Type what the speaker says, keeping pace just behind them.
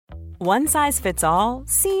One size fits all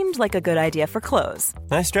seemed like a good idea for clothes.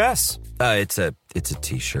 Nice dress. It's a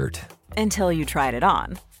t-shirt. Until you tried it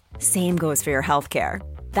on. Same goes for your healthcare.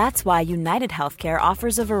 That's why United Healthcare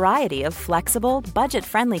offers a variety of flexible,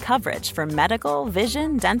 budget-friendly coverage for medical,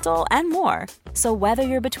 vision, dental, and more. So whether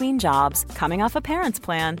you're between jobs, coming off a parent's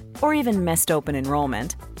plan, or even missed open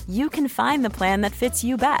enrollment, you can find the plan that fits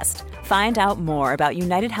you best. Find out more about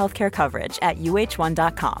United Healthcare coverage at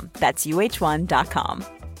uh1.com. That's uh1.com.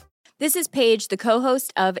 This is Paige, the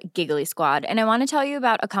co-host of Giggly Squad, and I want to tell you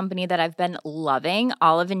about a company that I've been loving,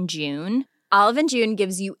 Olive & June. Olive & June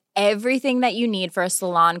gives you everything that you need for a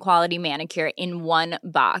salon-quality manicure in one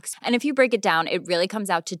box. And if you break it down, it really comes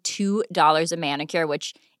out to $2 a manicure,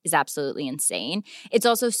 which is absolutely insane. It's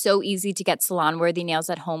also so easy to get salon-worthy nails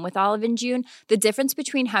at home with Olive & June. The difference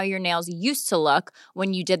between how your nails used to look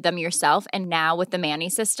when you did them yourself and now with the Mani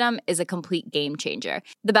system is a complete game changer.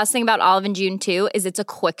 The best thing about Olive & June, too, is it's a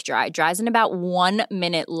quick dry. Dries in about 1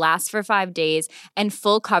 minute, lasts for 5 days, and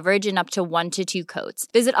full coverage in up to 1 to 2 coats.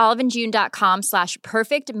 Visit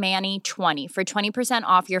oliveandjune.com/perfectmani20 for 20%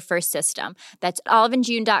 off your first system. That's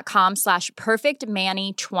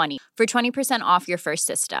oliveandjune.com/perfectmani20 for 20% off your first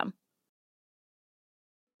system.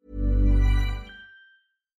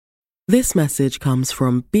 This message comes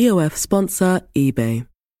from BOF sponsor eBay.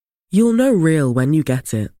 You'll know real when you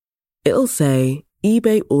get it. It'll say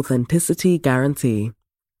eBay Authenticity Guarantee.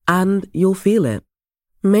 And you'll feel it.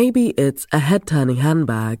 Maybe it's a head-turning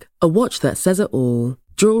handbag, a watch that says it all,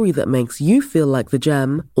 jewelry that makes you feel like the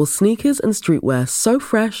gem, or sneakers and streetwear so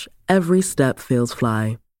fresh every step feels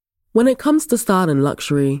fly. When it comes to style and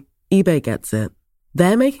luxury, eBay gets it.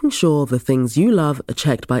 They're making sure the things you love are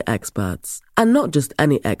checked by experts. And not just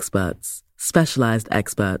any experts, specialized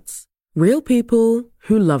experts. Real people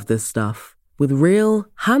who love this stuff, with real,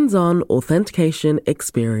 hands-on authentication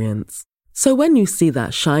experience. So when you see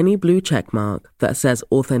that shiny blue checkmark that says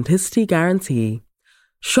Authenticity Guarantee,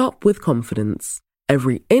 shop with confidence.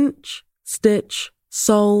 Every inch, stitch,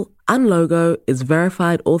 sole, and logo is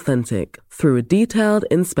verified authentic through a detailed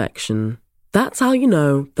inspection. That's how you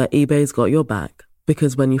know that eBay's got your back.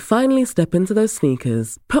 Because when you finally step into those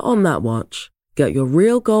sneakers, put on that watch, get your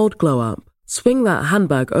real gold glow up, swing that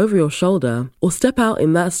handbag over your shoulder, or step out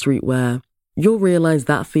in that streetwear, you'll realize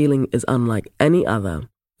that feeling is unlike any other.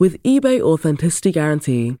 With eBay Authenticity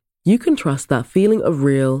Guarantee, you can trust that feeling of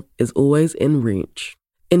real is always in reach.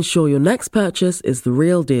 Ensure your next purchase is the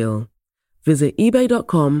real deal. Visit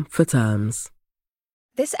ebay.com for terms.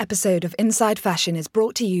 This episode of Inside Fashion is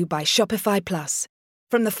brought to you by Shopify Plus.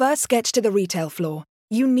 From the first sketch to the retail floor,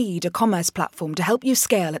 you need a commerce platform to help you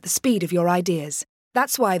scale at the speed of your ideas.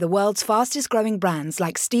 That's why the world's fastest growing brands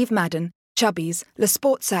like Steve Madden, Chubbies, Le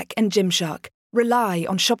Sportsac, and Gymshark rely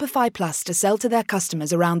on Shopify Plus to sell to their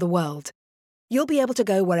customers around the world. You'll be able to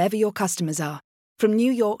go wherever your customers are, from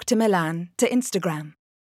New York to Milan to Instagram.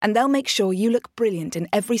 And they'll make sure you look brilliant in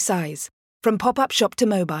every size, from pop-up shop to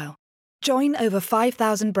mobile. Join over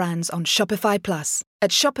 5,000 brands on Shopify Plus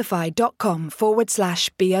at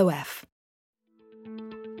shopify.com/BOF.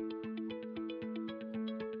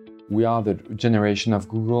 We are the generation of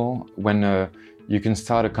Google when you can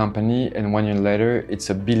start a company and 1 year later it's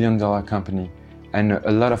 $1 billion company. And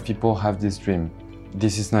a lot of people have this dream.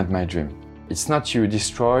 This is not my dream. It's not you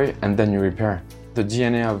destroy and then you repair. The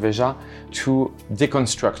DNA of Veja to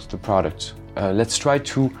deconstruct the product. Let's try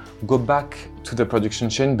to go back to the production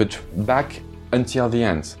chain, but back until the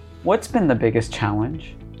end. What's been the biggest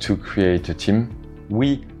challenge? To create a team.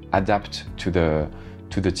 We adapt to the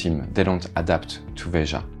team. They don't adapt to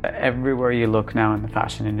Veja. Everywhere you look now in the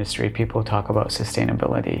fashion industry, people talk about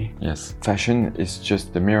sustainability. Yes, fashion is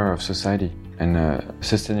just the mirror of society, and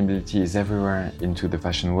sustainability is everywhere into the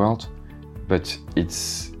fashion world, but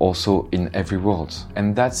it's also in every world.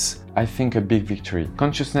 And that's, I think, a big victory.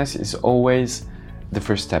 Consciousness is always the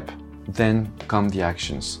first step, then come the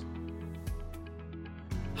actions.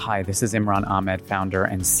 Hi, this is Imran Ahmed, founder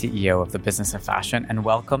and CEO of the Business of Fashion, and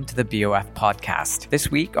welcome to the BOF podcast. This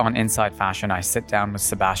week on Inside Fashion, I sit down with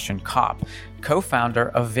Sébastien Kopp, co-founder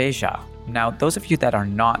of Veja. Now, those of you that are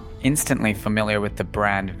not instantly familiar with the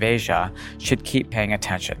brand Veja should keep paying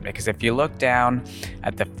attention, because if you look down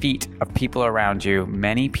at the feet of people around you,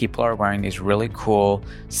 many people are wearing these really cool,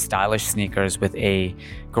 stylish sneakers with a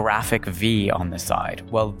graphic V on the side.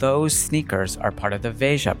 Well, those sneakers are part of the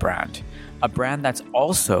Veja brand, a brand that's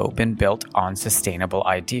also been built on sustainable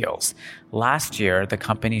ideals. Last year, the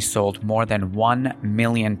company sold more than 1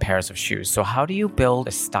 million pairs of shoes. So how do you build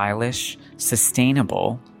a stylish,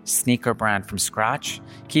 sustainable sneaker brand from scratch?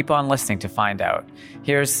 Keep on listening to find out.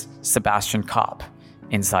 Here's Sébastien Kopp,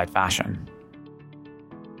 Inside Fashion.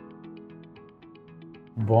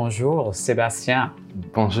 Bonjour, Sébastien.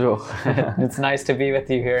 Bonjour. It's nice to be with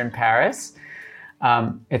you here in Paris.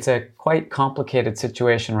 It's a quite complicated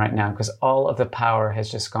situation right now because all of the power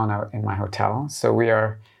has just gone out in my hotel. So we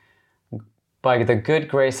are, by the good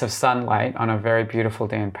grace of sunlight, on a very beautiful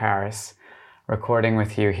day in Paris, recording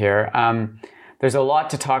with you here. There's a lot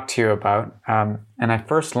to talk to you about. And I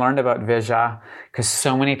first learned about Veja because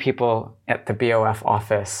so many people at the BOF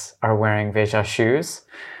office are wearing Veja shoes.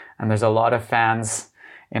 And there's a lot of fans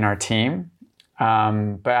in our team.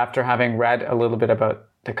 But after having read a little bit about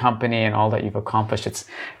the company and all that you've accomplished, it's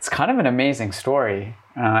kind of an amazing story.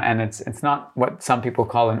 And it's not what some people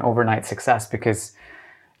call an overnight success because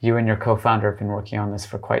you and your co-founder have been working on this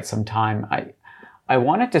for quite some time. I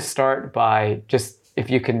wanted to start by just, if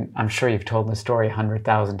you can, I'm sure you've told the story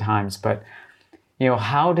 100,000 times, but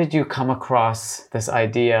how did you come across this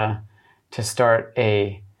idea to start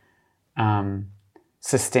a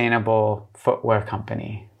sustainable footwear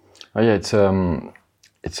company? Oh yeah, it's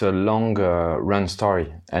a long run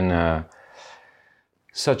story, and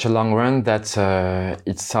such a long run that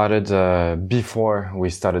it started before we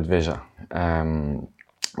started Veja.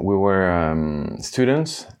 We were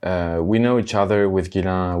students. We know each other with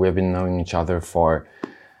Guilain. We have been knowing each other for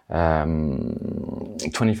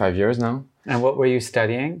 25 years now. And what were you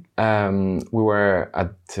studying? We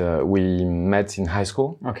met in high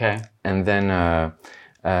school. Okay. And then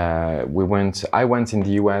I went in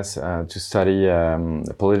the US to study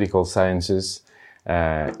political sciences,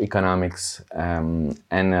 economics, and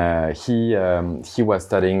he was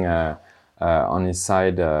studying on his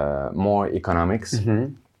side more economics.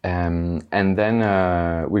 Mm-hmm. And then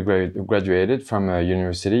we graduated from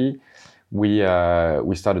university. We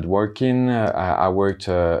started working. I worked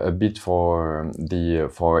a bit for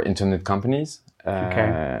internet companies.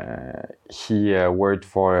 Okay. He worked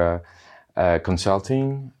for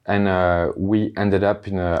consulting, and I ended up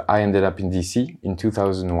in DC in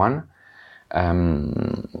 2001.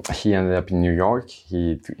 He ended up in New York.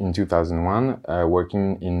 In 2001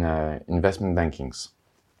 working in investment bankings.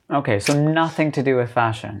 Okay, so nothing to do with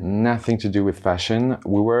fashion. Nothing to do with fashion.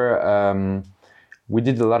 We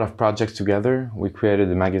did a lot of projects together. We created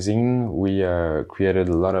a magazine. We created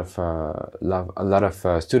a lot of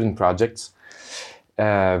student projects.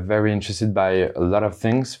 Very interested by a lot of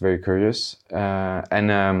things. Very curious,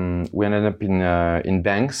 and we ended up in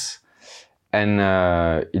banks, and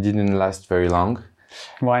it didn't last very long.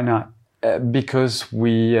 Why not? Because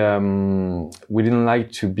we didn't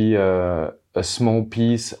like to be a small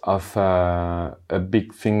piece of a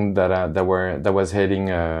big thing that was heading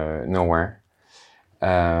nowhere.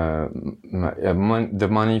 The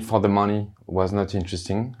money for the money was not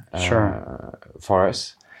interesting for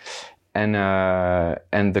us, and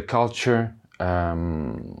the culture,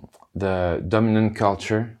 the dominant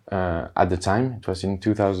culture at the time, it was in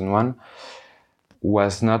 2001,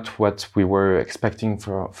 was not what we were expecting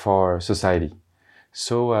for society.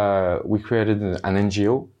 So we created an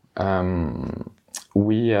NGO.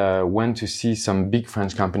 We went to see some big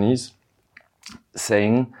French companies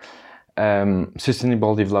saying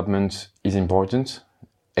sustainable development is important,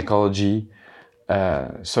 ecology,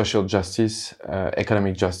 social justice,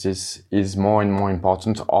 economic justice is more and more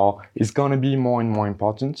important, or is going to be more and more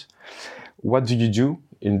important. What do you do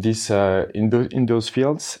in those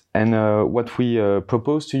fields? And what we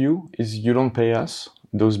propose to you is you don't pay us,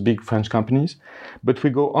 those big French companies, but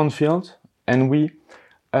we go on field and we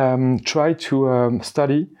try to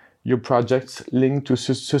study your projects linked to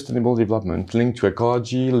sustainable development, linked to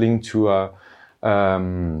ecology, linked to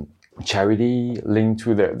charity, linked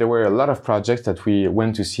to there were a lot of projects that we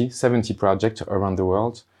went to see, 70 projects around the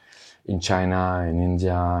world, in China, in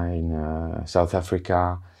India, in South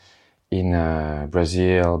Africa, in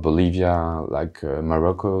Brazil, Bolivia, like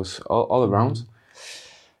Morocco, all around. Mm-hmm.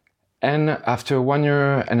 And after 1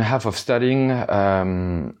 year and a half of studying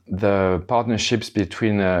the partnerships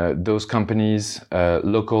between those companies,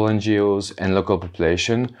 local NGOs and local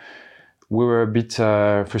population, we were a bit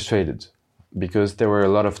frustrated because there were a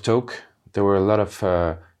lot of talk, there were a lot of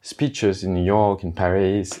speeches in New York, in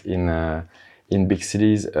Paris, in big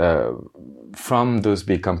cities from those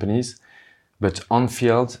big companies. But on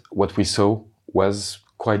field, what we saw was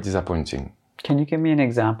quite disappointing. Can you give me an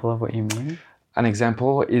example of what you mean? An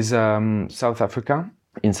example is South Africa.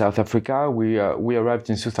 In South Africa, we arrived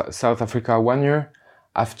in South Africa 1 year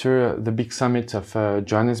after the big summit of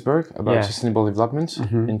Johannesburg about sustainable development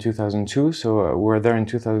in 2002. So we were there in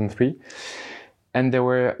 2003. And there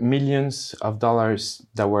were millions of dollars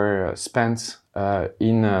that were spent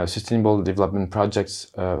in sustainable development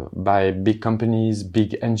projects by big companies,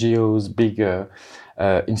 big NGOs, big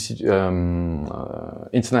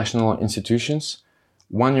international institutions,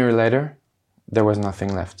 1 year later, there was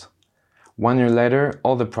nothing left. 1 year later,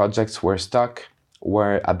 all the projects were stuck,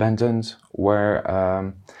 were abandoned,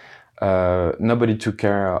 nobody took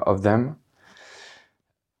care of them.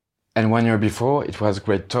 And 1 year before, it was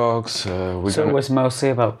great talks. It was mostly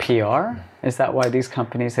about PR? Is that why these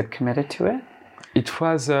companies had committed to it? It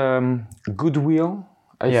was goodwill,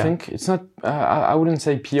 I think. It's not, I wouldn't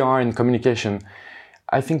say PR in communication.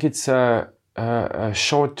 I think it's a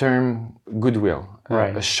short-term goodwill,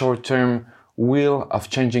 a short-term will of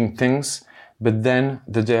changing things. But then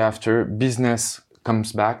the day after, business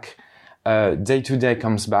comes back, day-to-day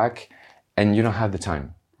comes back, and you don't have the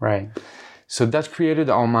time. Right. So that created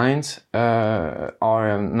our mind, not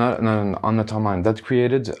our mind, that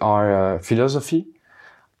created our philosophy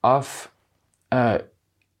of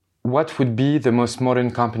what would be the most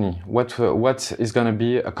modern company, what is going to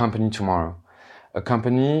be a company tomorrow. A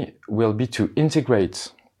company will be to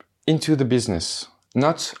integrate into the business,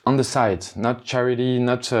 not on the side, not charity,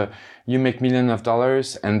 not you make millions of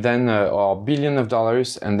dollars and then, or billion of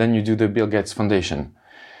dollars and then you do the Bill Gates Foundation.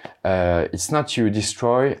 It's not you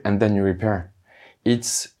destroy and then you repair.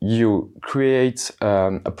 It's you create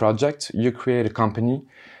a project, you create a company,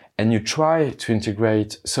 and you try to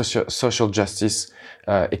integrate social justice,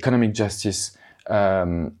 economic justice,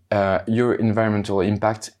 your environmental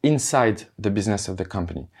impact inside the business of the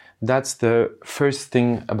company. That's the first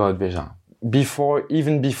thing about Veja.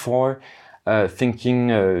 Even before thinking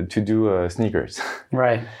to do sneakers.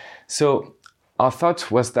 Right. So our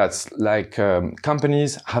thought was that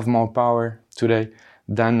companies have more power today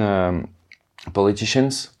than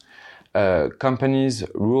politicians. Companies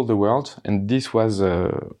rule the world, and this was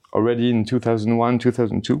already in 2001,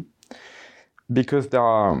 2002, because they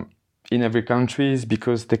are in every country,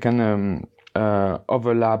 because they can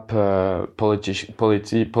overlap politician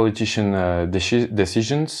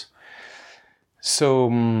decisions. So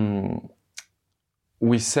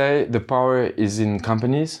we say the power is in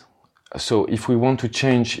companies. So if we want to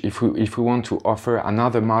change, if we want to offer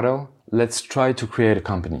another model, let's try to create a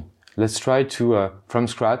company. Let's try to from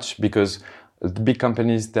scratch, because the big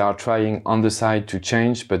companies, they are trying on the side to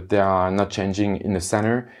change, but they are not changing in the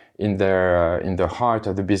center, in the heart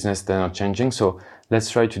of the business. They're not changing. So let's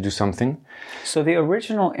try to do something. So the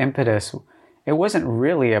original impetus, it wasn't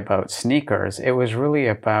really about sneakers. It was really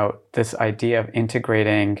about this idea of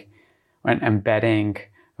integrating and embedding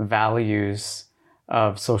values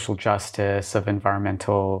of social justice, of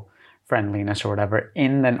environmental friendliness or whatever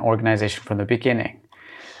in an organization from the beginning.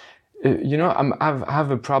 You know, I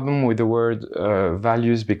have a problem with the word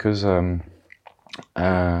values, because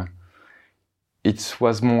it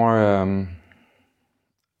was more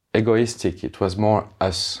egoistic. It was more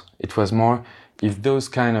us. It was more, if those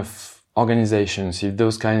kind of organizations, if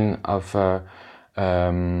those kind of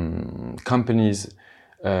companies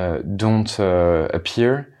don't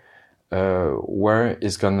appear, where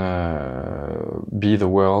is gonna be the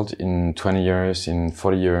world in 20 years, in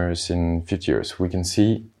 40 years, in 50 years? We can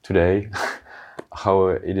see today how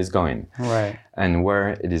it is going, right, and where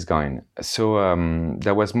it is going. So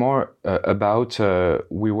there was more about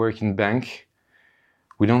we work in bank.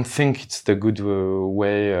 We don't think it's the good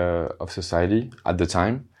way of society at the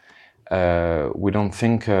time. We don't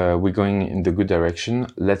think we're going in the good direction.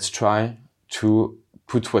 Let's try to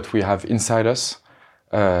put what we have inside us,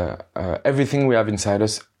 everything we have inside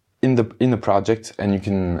us, in the project, and you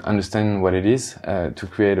can understand what it is to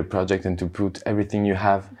create a project and to put everything you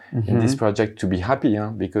have in this project to be happy,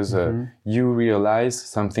 because you realize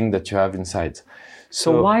something that you have inside.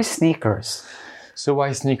 So why sneakers? So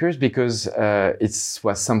why sneakers? Because it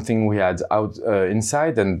was something we had out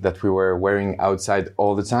inside and that we were wearing outside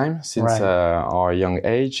all the time since our young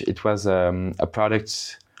age. It was a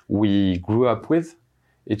product we grew up with.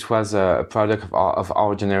 It was a product of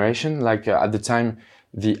our generation. Like at the time,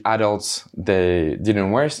 the adults, they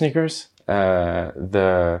didn't wear sneakers.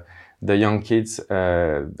 The young kids,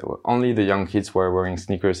 only the young kids were wearing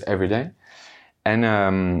sneakers every day.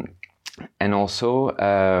 And also,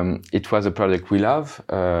 it was a product we love.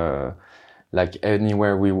 Like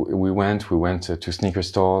anywhere we went to sneaker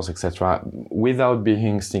stores, etc. Without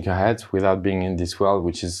being sneakerheads, without being in this world,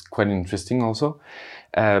 which is quite interesting also.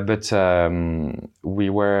 But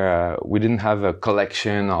we didn't have a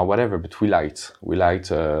collection or whatever, but we liked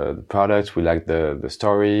the products, we liked the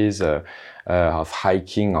stories of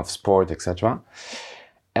hiking, of sport, etc.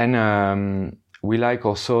 And we like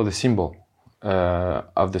also the symbol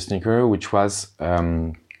of the sneaker, which was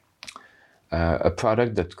a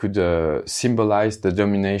product that could symbolize the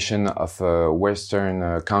domination of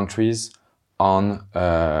Western countries on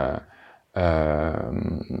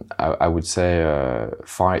I would say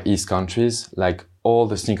Far East countries, like all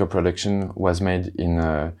the sneaker production was made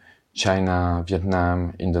in China,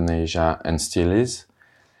 Vietnam, Indonesia, and still is.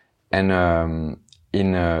 And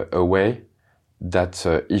in a way that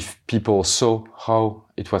if people saw how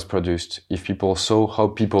it was produced, if people saw how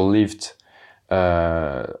people lived,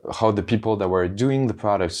 how the people that were doing the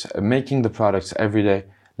products, making the products every day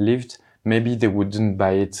lived, maybe they wouldn't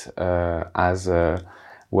buy it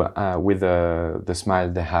with the smile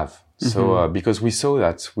they have. So because we saw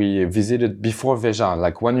that, we visited before Veja,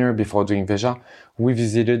 like 1 year before doing Veja, we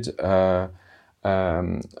visited a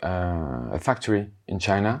factory in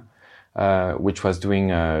China which was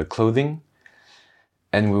doing clothing,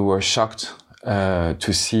 and we were shocked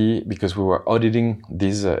to see, because we were auditing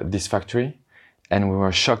this factory, and we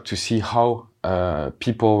were shocked to see how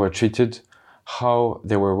people were treated, how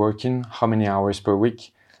they were working, how many hours per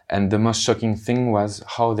week. And the most shocking thing was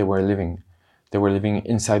how they were living. They were living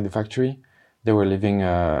inside the factory. They were living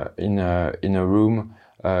in a room.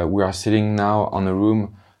 We are sitting now on a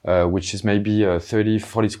room which is maybe 30,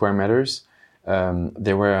 40 square meters.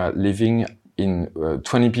 They were living in,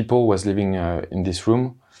 20 people was living in this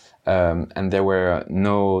room. And there were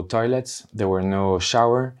no toilets, there were no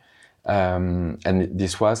shower. And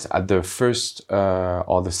this was at the first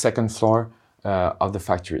or the second floor of the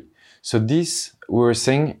factory. So this, we were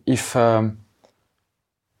saying, if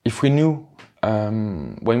we knew,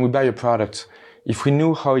 when we buy a product, if we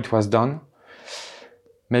knew how it was done,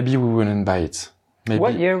 maybe we wouldn't buy it. Maybe.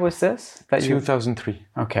 What year was this? 2003.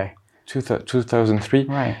 Okay. 2003.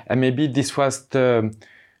 Right. And maybe this was the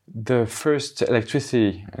first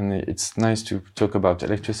electricity, and it's nice to talk about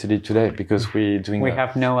electricity today because we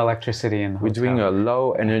have no electricity in the hotel. We're doing a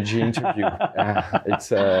low energy interview.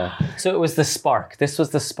 So it was the spark. This was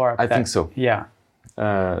the spark. I think so. Yeah.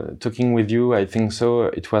 Talking with you, I think so.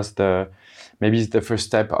 It was maybe the first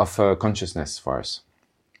step of consciousness for us.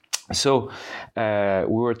 So we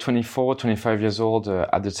were 24, 25 years old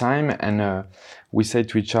at the time, and we said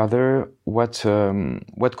to each other, what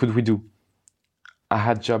could we do? I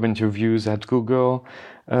had job interviews at Google.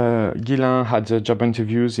 Guilain had job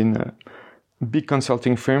interviews in big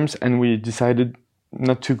consulting firms, and we decided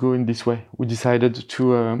not to go in this way. We decided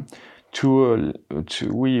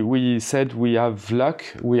we said we have luck.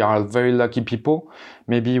 We are very lucky people.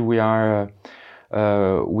 Maybe we are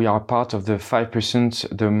part of the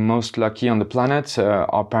 5%, the most lucky on the planet.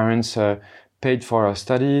 Our parents paid for our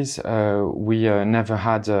studies. We never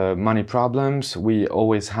had money problems. We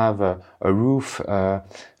always have a roof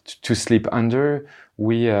to sleep under.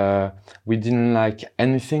 We didn't like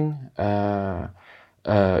anything.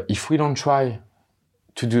 If we don't try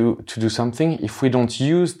to do something, if we don't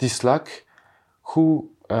use this luck,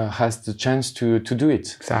 who has the chance to do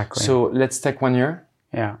it? Exactly. So let's take 1 year.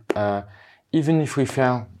 Yeah. Even if we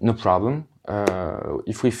fail, no problem.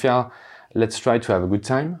 If we fail, let's try to have a good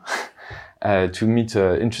time. To meet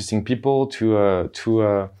interesting people, to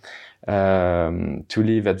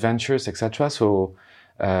live adventures, etc. So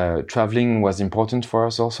traveling was important for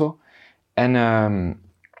us also. And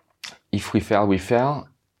if we fail, we fail.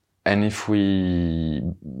 And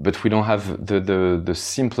but we don't have the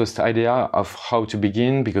simplest idea of how to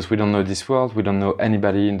begin, because we don't know this world. We don't know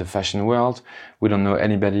anybody in the fashion world. We don't know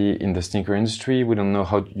anybody in the sneaker industry. We don't know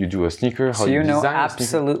how you do a sneaker. How you design know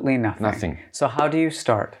absolutely nothing. Nothing. So how do you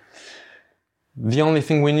start? The only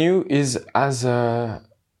thing we knew is as a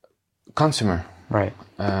consumer. Right.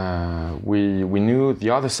 We knew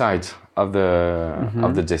the other side of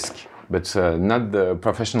the disc, but not the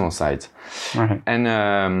professional side. Right.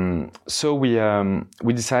 And so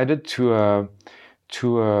we decided to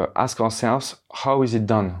ask ourselves, how is it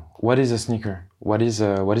done? What is a sneaker? What is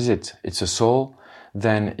it? It's a sole,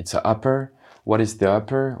 then it's an upper. What is the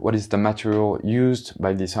upper? What is the material used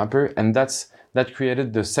by this upper? And that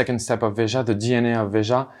created the second step of Veja, the DNA of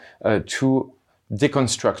Veja, to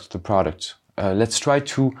deconstruct the product. Let's try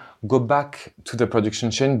to go back to the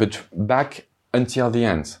production chain, but back until the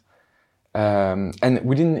end. And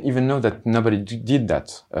we didn't even know that nobody did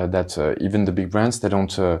that, even the big brands, they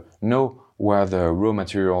don't know where the raw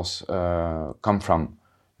materials come from,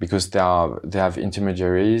 because they have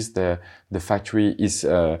intermediaries, the factory is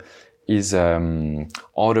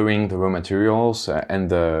ordering the raw materials and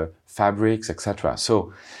the fabrics, etc.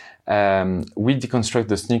 So we deconstruct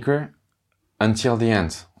the sneaker until the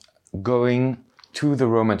end, going to the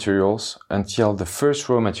raw materials until the first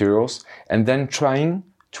raw materials, and then trying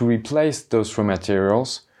to replace those raw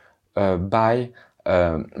materials by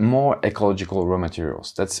more ecological raw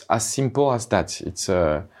materials. That's as simple as that.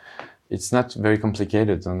 It's not very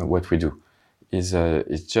complicated on what we do. It's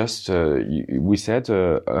just we said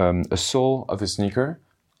a sole of a sneaker.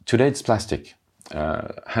 Today it's plastic.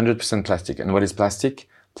 100% plastic. And what is plastic?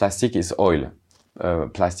 Plastic is oil.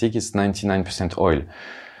 Plastic is 99% oil.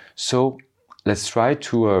 So let's try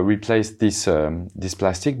to replace this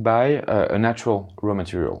plastic by a natural raw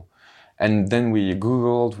material. And then we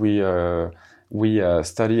Googled, we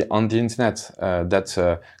studied on the internet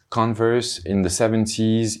that Converse in the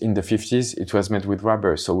 70s, in the 50s, it was made with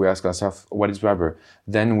rubber. So we asked ourselves, what is rubber?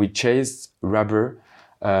 Then we chased rubber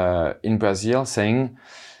in Brazil, saying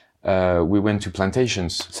we went to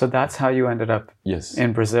plantations. So that's how you ended up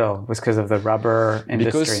in Brazil, was because of the rubber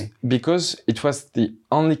industry? Because it was the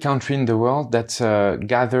only country in the world that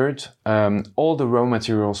gathered all the raw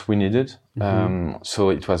materials we needed. Mm-hmm. So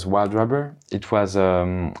it was wild rubber, it was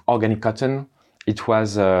organic cotton, it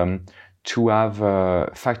was to have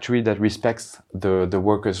a factory that respects the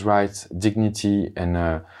workers' rights, dignity,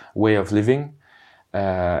 and way of living.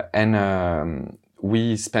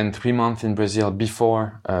 We spent 3 months in Brazil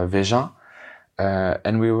before Veja,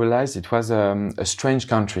 and we realized it was a strange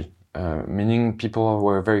country, meaning people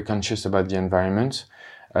were very conscious about the environment,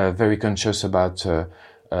 very conscious about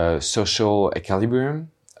social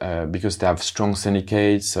equilibrium, because they have strong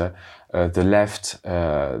syndicates. The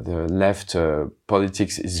left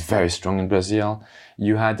politics is very strong in Brazil.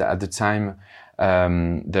 You had at the time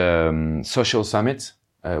the Social Summit,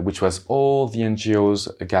 which was all the NGOs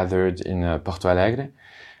gathered in Porto Alegre,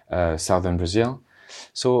 southern Brazil.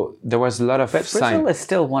 So there was a lot of But Brazil is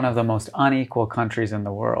still one of the most unequal countries in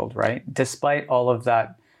the world, right? Despite all of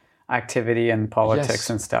that activity and politics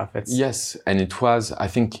and stuff. Yes, and it was, I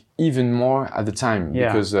think, even more at the time,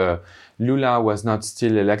 because Lula was not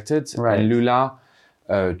still elected, and Lula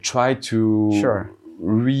tried to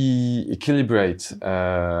re-equilibrate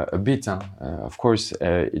a bit. Of course,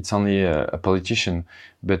 it's only a politician,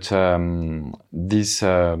 but this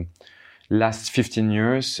last 15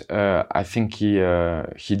 years, I think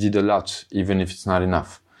he did a lot, even if it's not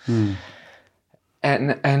enough.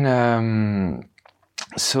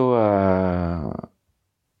 So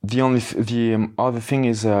the other thing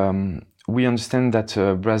is we understand that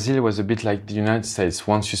Brazil was a bit like the United States.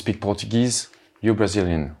 Once you speak Portuguese, you're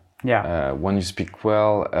Brazilian. Yeah. Once you speak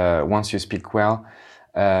well,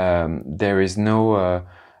 there is no,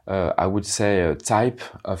 I would say, a type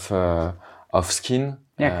of skin.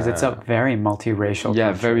 Yeah, because it's a very multiracial. Yeah,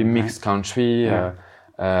 country, very mixed country. Yeah.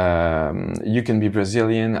 You can be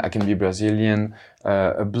Brazilian, I can be Brazilian,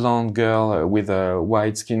 a blonde girl with a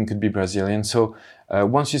white skin could be Brazilian. So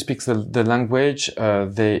once you speak the language,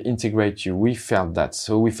 they integrate you. We felt that.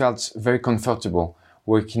 So we felt very comfortable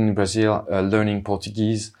working in Brazil, learning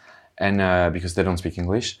Portuguese, and because they don't speak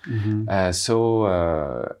English. Mm-hmm.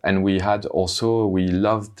 And we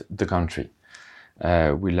loved the country.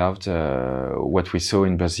 We loved what we saw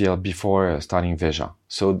in Brazil before starting Veja.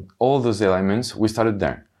 So all those elements, we started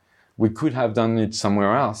there. We could have done it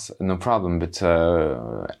somewhere else, no problem. But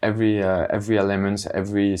every element,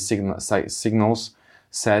 every signals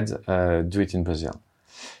said do it in Brazil.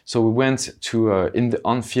 So we went to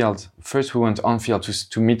on-field. First, we went on-field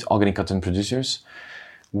to meet organic cotton producers.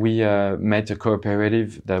 We met a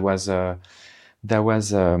cooperative that was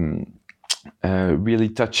really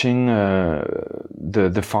touching.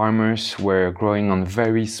 The farmers were growing on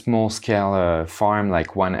very small scale farm,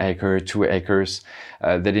 like 1 acre, 2 acres.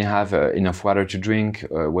 They didn't have enough water to drink.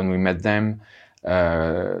 When we met them,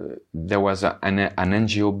 there was an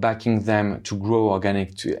NGO backing them to grow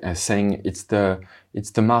organic, saying it's the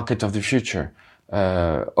market of the future.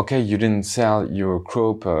 Okay, you didn't sell your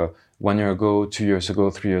crop 1 year ago, 2 years ago,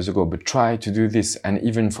 3 years ago, but try to do this, and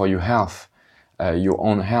even for your health, your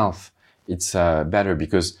own health. It's better,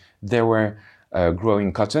 because they were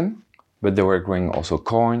growing cotton, but they were growing also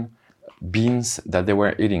corn, beans that they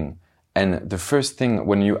were eating. And the first thing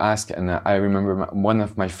when you ask, and I remember one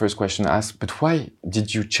of my first questions asked, but why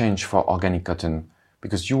did you change for organic cotton?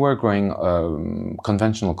 Because you were growing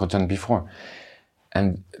conventional cotton before.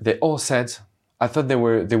 And they all said, I thought they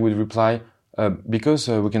would reply, because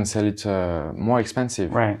we can sell it more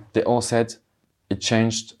expensive. Right. They all said, it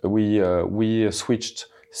changed. We switched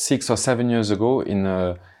 6 or 7 years ago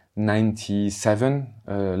in 97,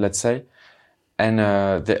 let's say. And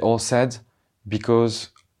they all said, because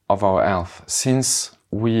of our health. Since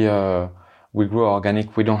we grow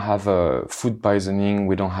organic, we don't have food poisoning,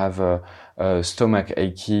 we don't have stomach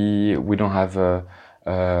achy, we don't have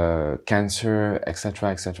cancer,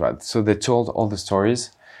 etc., etc. So they told all the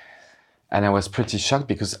stories. And I was pretty shocked,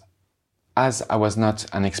 because as I was not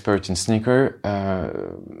an expert in sneaker,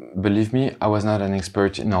 believe me, I was not an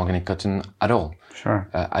expert in organic cotton at all. Sure.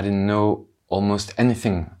 I didn't know almost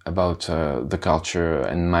anything about the culture,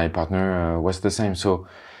 and my partner was the same. So,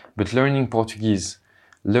 but learning Portuguese,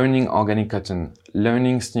 learning organic cotton,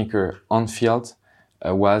 learning sneaker on field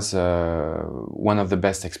was one of the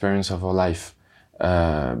best experiences of our life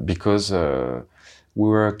because we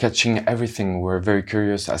were catching everything. We were very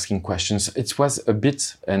curious, asking questions. It was a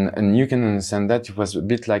bit, and you can understand that, it was a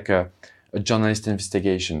bit like a journalist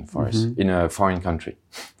investigation for us in a foreign country.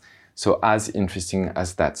 So as interesting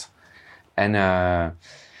as that. And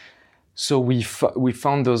so we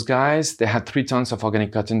found those guys. They had 3 tons of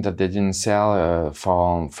organic cotton that they didn't sell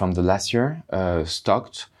from the last year,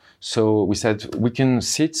 stocked. So we said we can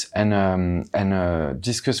sit and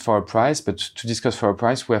discuss for a price, but to discuss for a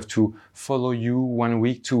price, we have to follow you 1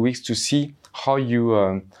 week, 2 weeks to see how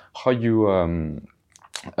you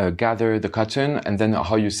gather the cotton and then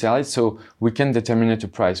how you sell it. So we can determine a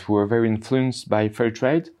price. We were very influenced by fair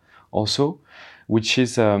trade, also, which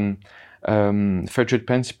is fair trade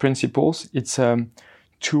principles. It's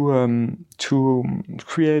to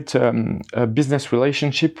create a business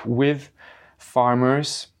relationship with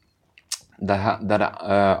farmers that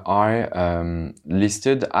are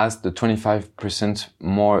listed as the 25%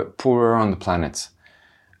 more poorer on the planet.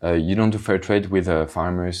 You don't do fair trade with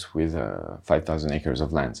farmers with 5,000 acres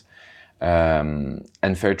of land.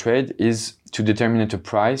 And fair trade is to determine a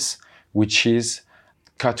price which is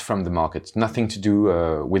cut from the market, nothing to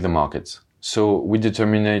do with the market. So we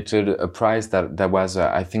determined a price that was,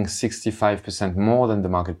 I think, 65% more than the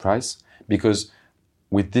market price, because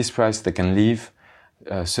with this price they can live,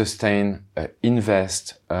 sustain,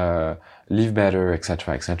 invest, live better,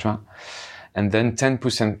 etc., etc. And then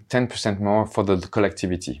 10% more for the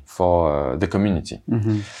collectivity, for the community.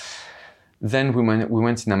 Then we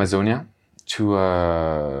went in Amazonia to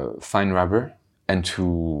find rubber and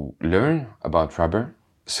to learn about rubber.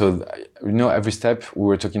 So, every step we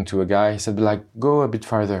were talking to a guy, he said, like, go a bit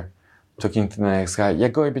further. Talking to the next guy, yeah,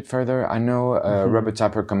 go a bit further. I know a rubber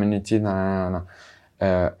tapper community, and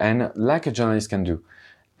like a journalist can do.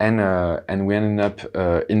 And we ended up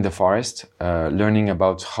in the forest, learning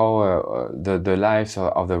about how the lives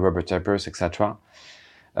of the rubber tappers, etc.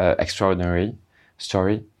 Extraordinary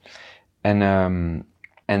story.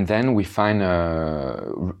 And then we find a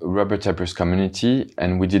rubber tappers community,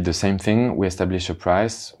 and we did the same thing. We established a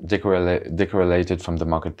price, decorrelated from the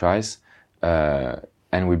market price,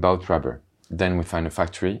 and we bought rubber. Then we find a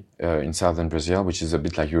factory in southern Brazil, which is a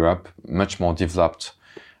bit like Europe, much more developed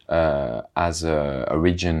as a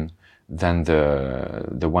region than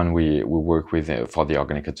the one we work with for the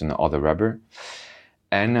organic cotton or the rubber.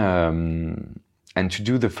 And to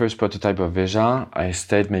do the first prototype of Veja, I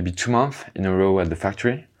stayed maybe 2 months in a row at the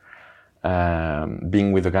factory,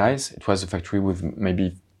 being with the guys. It was a factory with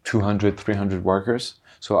maybe 200, 300 workers.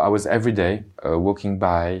 So I was every day walking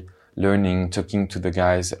by, learning, talking to the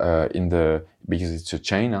guys because it's a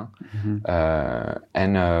chain,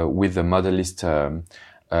 and with the modelist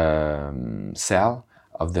cell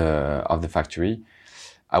of the factory.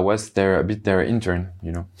 I was their intern,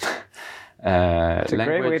 It's a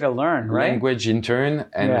great way to learn, right? Language intern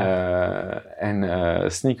and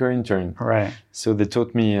sneaker intern. Right. So they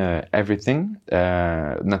taught me everything.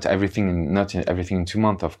 Not everything in 2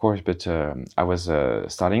 months, of course, but I was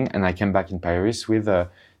starting, and I came back in Paris with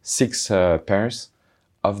 6 pairs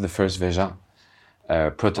of the first Veja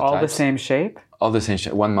prototypes. All the same shape? All the same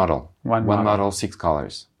shape. One model. One model, 6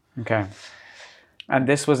 colors. Okay. And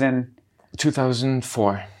this was in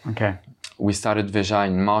 2004. Okay. We started Veja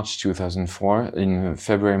in March 2004. In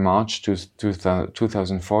February, March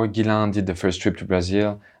 2004, Guilain did the first trip to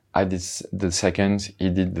Brazil. I did the second. He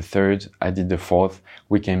did the third. I did the fourth.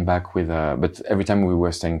 We came back with, but every time we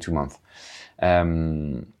were staying 2 months.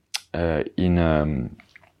 In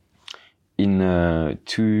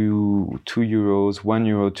 2 euros, 1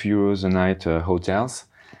 euro, 2 euros a night hotels.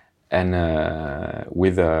 And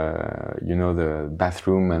with the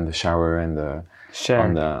bathroom and the shower and the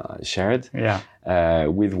shared,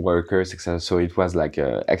 with workers, etc. So it was like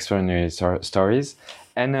extraordinary stories.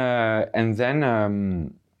 And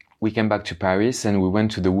then we came back to Paris, and we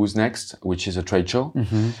went to the Who's Next, which is a trade show,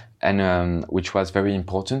 and which was very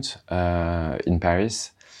important in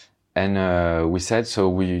Paris. And we said, so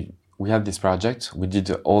we have this project. We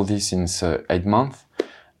did all this in 8 months.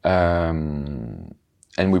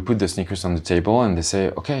 And we put the sneakers on the table, and they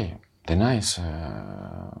say, okay, they're nice.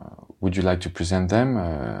 Would you like to present them?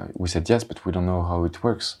 We said yes, but we don't know how it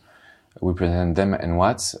works. We present them and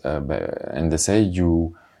what? And they say,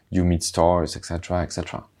 you meet stores, etc.,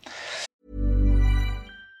 etc.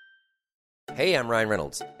 Hey, I'm Ryan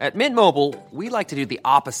Reynolds. At Mint Mobile, we like to do the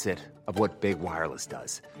opposite of what Big Wireless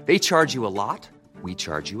does. They charge you a lot. we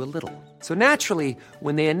charge you a little. So naturally,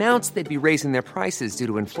 when they announced they'd be raising their prices due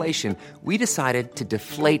to inflation, we decided to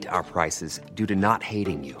deflate our prices due to not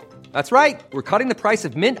hating you. That's right. We're cutting the price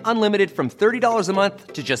of Mint Unlimited from $30 a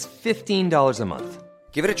month to just $15 a month.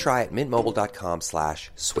 Give it a try at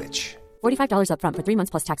mintmobile.com/switch. $45 up front for 3 months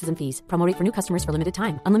plus taxes and fees. Promo rate for new customers for limited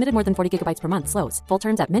time. Unlimited more than 40 gigabytes per month. Slows full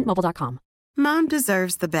terms at mintmobile.com. Mom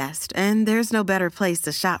deserves the best, and there's no better place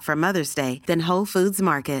to shop for Mother's Day than Whole Foods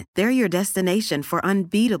Market. They're your destination for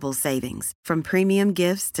unbeatable savings, from premium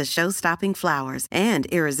gifts to show-stopping flowers and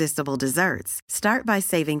irresistible desserts. Start by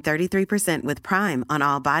saving 33% with Prime on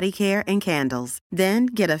all body care and candles. Then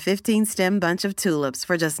get a 15-stem bunch of tulips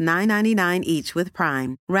for just $9.99 each with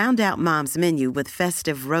Prime. Round out Mom's menu with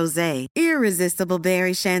festive rosé, irresistible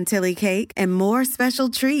berry chantilly cake, and more special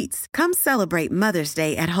treats. Come celebrate Mother's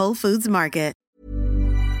Day at Whole Foods Market.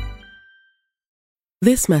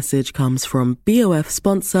 This message comes from BOF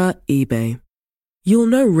sponsor eBay. You'll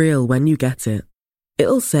know real when you get it.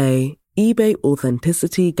 It'll say eBay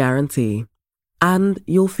Authenticity Guarantee. And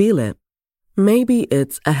you'll feel it. Maybe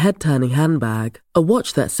it's a head-turning handbag, a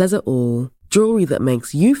watch that says it all, jewelry that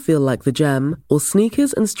makes you feel like the gem, or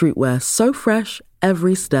sneakers and streetwear so fresh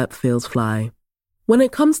every step feels fly. When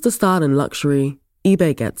it comes to style and luxury,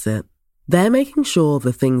 eBay gets it. They're making sure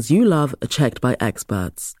the things you love are checked by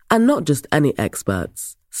experts. And not just any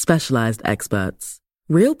experts, specialized experts.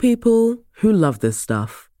 Real people who love this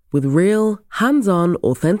stuff, with real, hands-on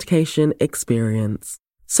authentication experience.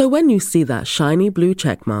 So when you see that shiny blue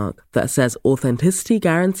checkmark that says Authenticity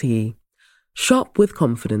Guarantee, shop with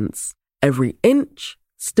confidence. Every inch,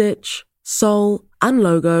 stitch, sole, and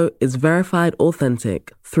logo is verified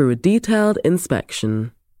authentic through a detailed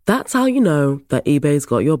inspection. That's how you know that eBay's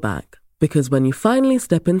got your back. Because when you finally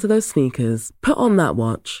step into those sneakers, put on that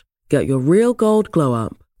watch, get your real gold glow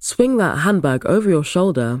up, swing that handbag over your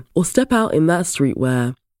shoulder, or step out in that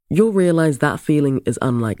streetwear, you'll realize that feeling is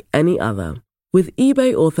unlike any other. With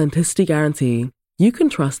eBay Authenticity Guarantee, you can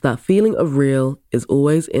trust that feeling of real is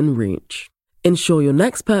always in reach. Ensure your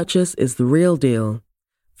next purchase is the real deal.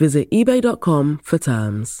 Visit ebay.com for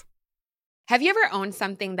terms. Have you ever owned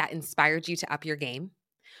something that inspired you to up your game?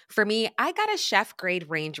 For me, I got a chef-grade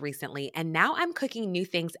range recently, and now I'm cooking new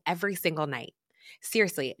things every single night.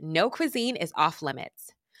 Seriously, no cuisine is off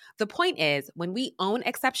limits. The point is, when we own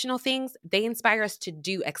exceptional things, they inspire us to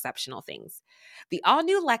do exceptional things. The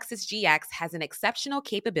all-new Lexus GX has an exceptional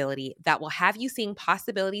capability that will have you seeing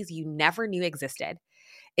possibilities you never knew existed.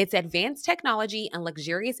 Its advanced technology and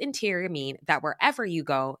luxurious interior mean that wherever you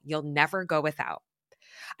go, you'll never go without.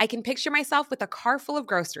 I can picture myself with a car full of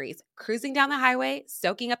groceries, cruising down the highway,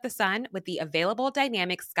 soaking up the sun with the available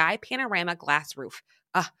dynamic sky panorama glass roof.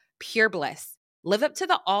 Pure bliss. Live up to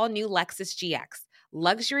the all-new Lexus GX.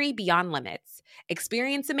 Luxury beyond limits.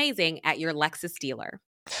 Experience amazing at your Lexus dealer.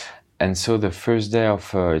 And so the first day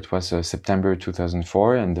of, it was September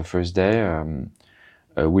 2004, and the first day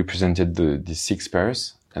we presented the 6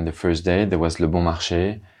 pairs. And the first day there was Le Bon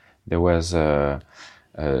Marché, there was the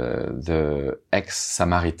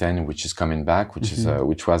ex-Samaritain, which is coming back, which is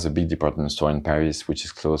which was a big department store in Paris, which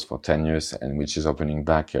is closed for 10 years and which is opening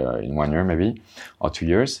back in 1 year maybe, or 2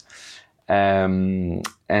 years. Like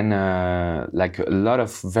a lot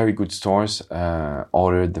of very good stores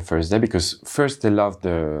ordered the first day because first they loved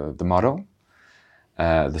the model,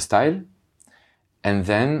 the style, and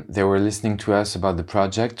then they were listening to us about the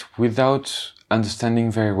project without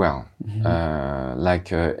understanding very well,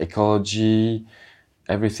 ecology,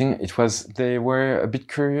 everything. They were a bit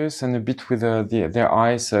curious and a bit with their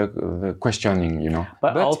eyes questioning, you know.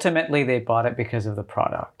 But ultimately they bought it because of the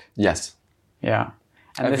product. Yes. Yeah.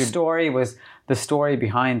 And the story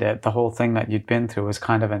behind it, the whole thing that you'd been through was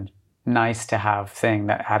kind of a nice to have thing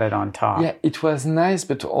that added on top. Yeah, it was nice,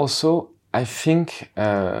 but also I think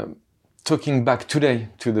talking back today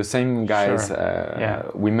to the same guys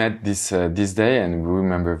we met this day and we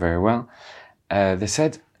remember very well, they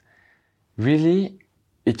said, really,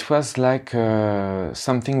 it was like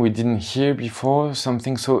something we didn't hear before,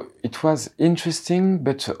 something. So it was interesting,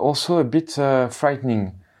 but also a bit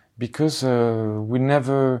frightening because we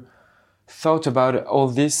never thought about all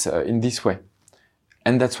this in this way.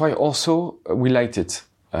 And that's why also we liked it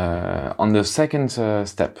on the second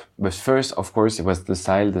step. But first, of course, it was the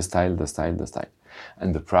style, and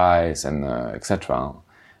the price, and etc.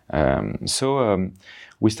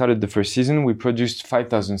 We started the first season. We produced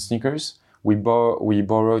 5,000 sneakers. We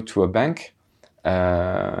borrowed to a bank,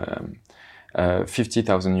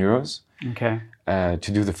 50,000 euros. Okay.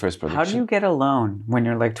 To do the first production. How do you get a loan when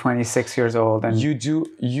you're like 26 years old? And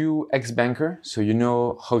You ex-banker, so you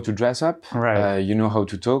know how to dress up. Right. You know how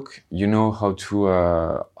to talk. You know how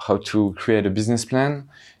to create a business plan.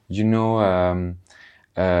 You know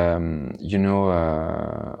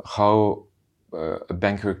how a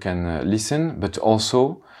banker can listen. But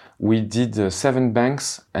also, we did 7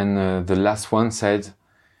 banks, and the last one said,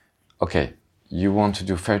 "Okay, you want to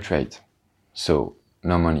do fair trade, so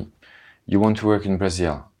no money. You want to work in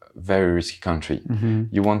Brazil, very risky country.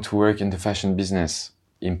 You want to work in the fashion business,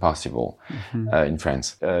 impossible in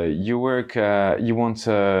France. You want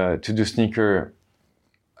to do sneaker.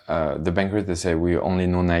 The bankers, they say, we only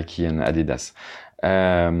know Nike and Adidas.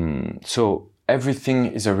 So everything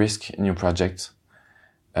is a risk in your project.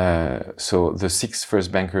 So the 6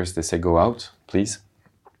 first bankers, they say, go out, please.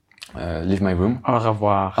 Leave my room. Au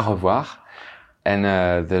revoir. Au revoir. And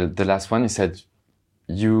the last one, he said,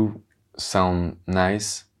 you sound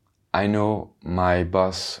nice. I know my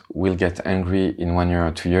boss will get angry in 1 year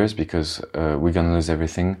or 2 years because we're going to lose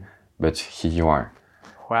everything, but here you are.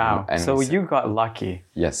 Wow. So you got lucky.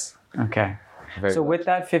 Yes. Okay. Very so with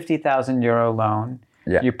that 50,000 euro loan,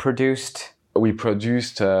 you produced... We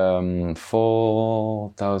produced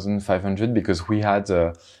 4,500 because we had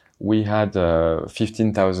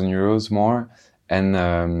 15,000 euros more. And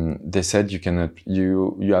they said you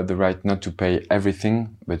have the right not to pay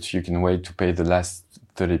everything, but you can wait to pay the last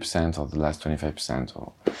 30% or the last 25%.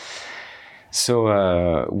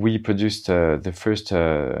 So we produced the first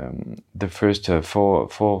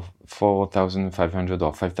 4,500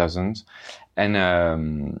 or 5,000, and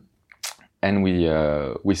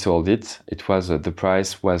we sold it. It was the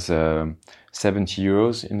price was 70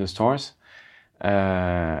 euros in the stores,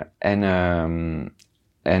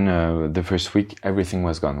 And the first week, everything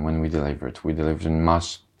was gone when we delivered. We delivered in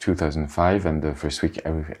March 2005, and the first week,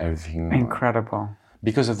 everything... Incredible.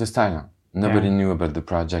 Because of the style. Nobody knew about the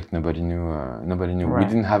project. Nobody knew. Right. We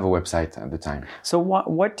didn't have a website at the time. So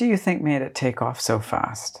what do you think made it take off so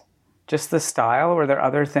fast? Just the style? Were there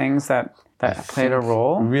other things that played a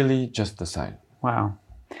role? Really, just the style. Wow.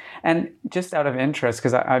 And just out of interest,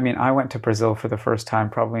 because I mean, I went to Brazil for the first time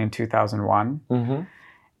probably in 2001. Mm-hmm.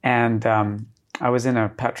 And I was in a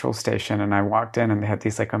petrol station and I walked in and they had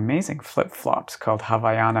these like amazing flip-flops called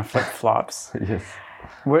Havaiana flip-flops. Yes.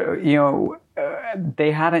 Where,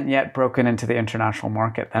 they hadn't yet broken into the international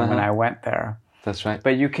market then when I went there. That's right.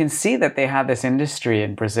 But you can see that they had this industry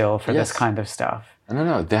in Brazil for this kind of stuff.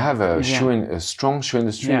 No. They have a strong shoe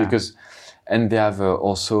industry because... And they have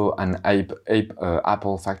also an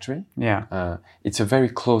Apple factory. Yeah. It's a very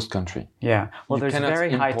closed country. Yeah. Well, there's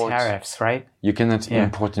very high tariffs, right? You cannot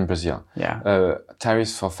import in Brazil. Yeah.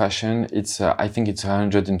 Tariffs for fashion, I think it's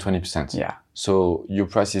 120%. Yeah. So your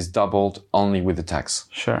price is doubled only with the tax.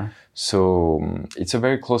 Sure. So it's a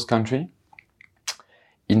very closed country.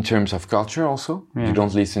 In terms of culture also, you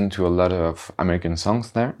don't listen to a lot of American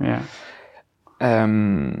songs there. Yeah.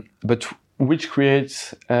 But which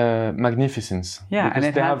creates magnificence. Yeah, and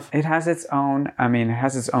it has its own. I mean, it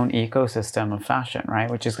has its own ecosystem of fashion, right?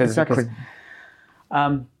 Which is exactly.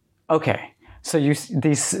 Okay, so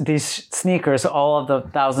these sneakers, all of the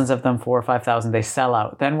thousands of them, 4,000 or 5,000, they sell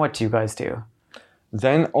out. Then what do you guys do?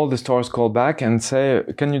 Then all the stores call back and say,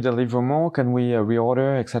 "Can you deliver more? Can we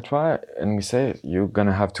reorder, etc.?" And we say, "You're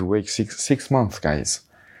gonna have to wait six months, guys."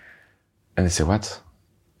 And they say, "What?"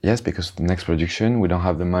 Yes, because the next production, we don't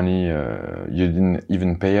have the money. You didn't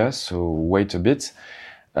even pay us, so wait a bit.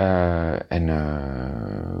 And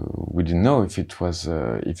we didn't know if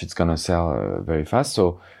it's gonna sell very fast.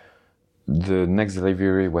 So the next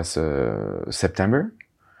delivery was September,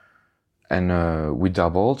 and we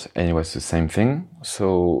doubled, and it was the same thing.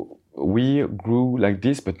 So we grew like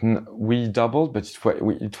this, but we doubled, but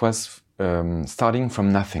it was starting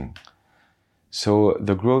from nothing. So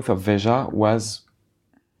the growth of Veja was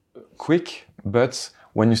quick, but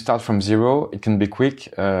when you start from zero, it can be quick.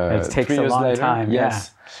 It takes 3 years a long later, time.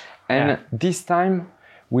 Yes, and this time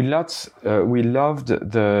we loved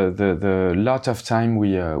the lot of time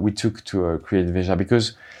we took to create Veja,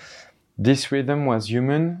 because this rhythm was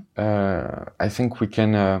human. I think we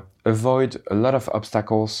can avoid a lot of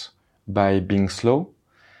obstacles by being slow.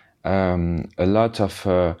 A lot of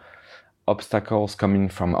obstacles coming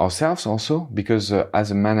from ourselves also, because as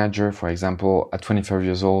a manager, for example, at 25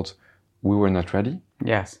 years old, we were not ready.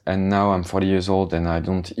 Yes. And now I'm 40 years old and I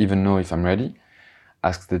don't even know if I'm ready.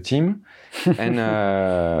 Ask the team. And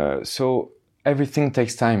so everything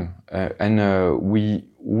takes time. And we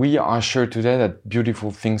are sure today that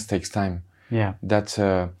beautiful things takes time. Yeah. That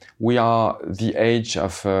we are the age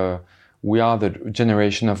of we are the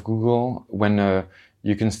generation of Google when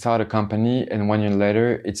you can start a company and 1 year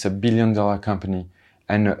later it's $1 billion company.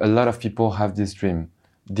 And a lot of people have this dream.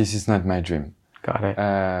 This is not my dream. Got it.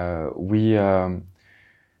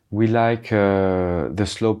 We like the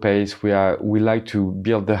slow pace. We like to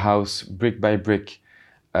build the house brick by brick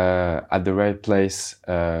at the right place,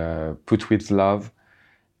 put with love,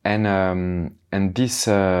 and this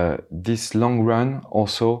long run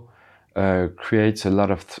also creates a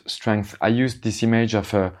lot of strength. I use this image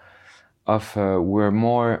of we're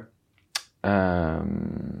more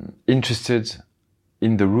interested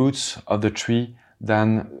in the roots of the tree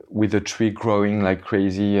than with the tree growing like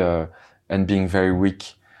crazy and being very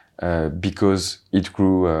weak because it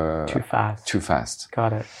grew too fast.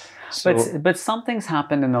 Got it. So, but something's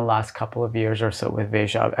happened in the last couple of years or so with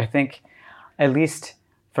Veja. I think, at least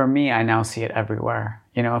for me, I now see it everywhere.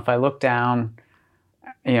 If I look down,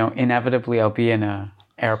 inevitably I'll be in a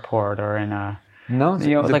airport or in a... No,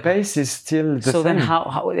 the pace is still the same. So then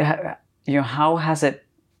how has it...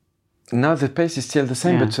 No, the pace is still the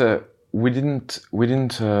same, but we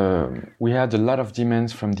had a lot of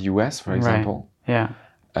demands from the US, for example. Right.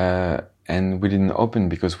 Yeah. And we didn't open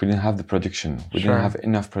because we didn't have the production. We didn't have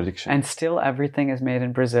enough production. And still everything is made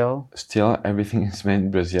in Brazil? Still everything is made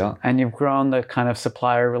in Brazil. And you've grown the kind of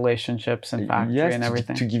supplier relationships and factory and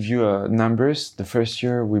everything? To give you numbers, the first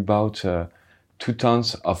year we bought 2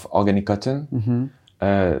 tons of organic cotton. Mm-hmm.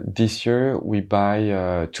 This year we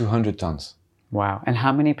buy 200 tons. Wow. And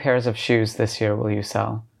how many pairs of shoes this year will you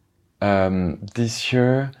sell? This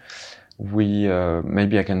year we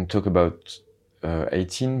maybe I can talk about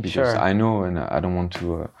 18 because I know and I don't want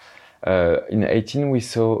to. In 18 we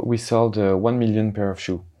sold 1 million pair of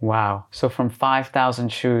shoes. Wow! So from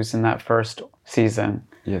 5,000 shoes in that first season,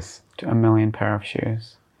 yes, to 1 million pair of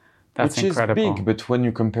shoes. That's incredible. Which is big, but when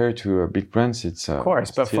you compare to big brands, it's of course.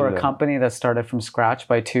 But for a company that started from scratch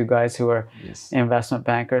by 2 guys who were investment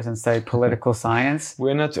bankers and studied political science,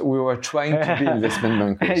 we were trying to be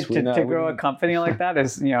investment bankers. to grow a company like that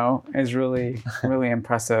is really really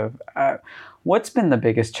impressive. What's been the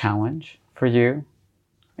biggest challenge for you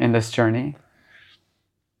in this journey?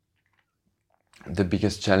 The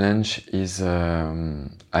biggest challenge is,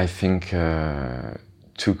 I think, to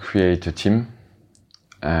create a team,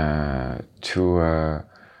 to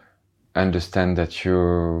understand that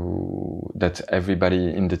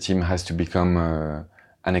everybody in the team has to become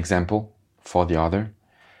an example for the other,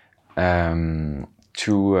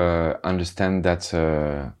 to understand that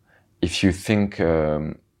if you think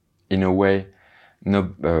in a way,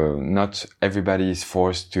 not everybody is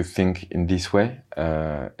forced to think in this way,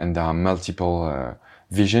 and there are multiple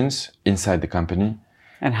visions inside the company.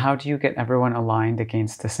 And how do you get everyone aligned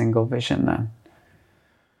against a single vision then?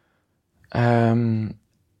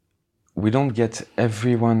 We don't get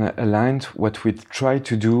everyone aligned. What we try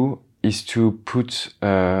to do is to put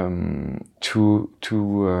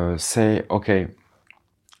say, okay,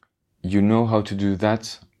 you know how to do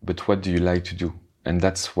that, but what do you like to do? And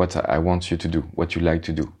that's what I want you to do, what you like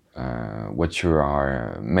to do, what you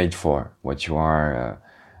are made for, what you are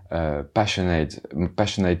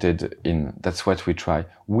passionated in. That's what we try.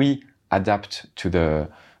 We adapt to the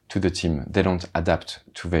team. They don't adapt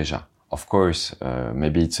to Veja. Of course,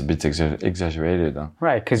 maybe it's a bit exaggerated.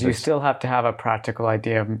 Right, because you still have to have a practical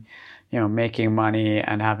idea of, making money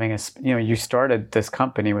and having you started this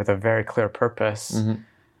company with a very clear purpose. Mm-hmm.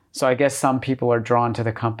 So I guess some people are drawn to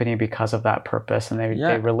the company because of that purpose, and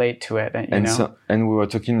they relate to it. And we were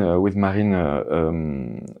talking with Marine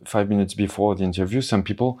 5 minutes before the interview. Some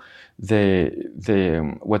people,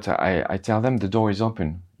 what I tell them, the door is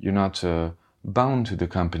open. You're not bound to the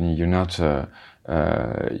company. You're not.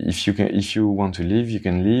 If you want to leave, you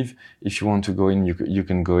can leave. If you want to go in, you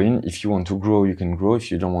can go in. If you want to grow, you can grow.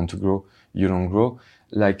 If you don't want to grow, you don't grow.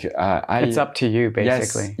 It's up to you,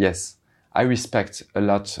 basically. Yes. I respect a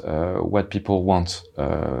lot what people want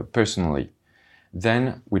personally.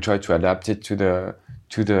 Then we try to adapt it to the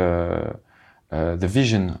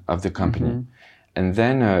vision of the company. Mm-hmm. And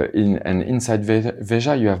then inside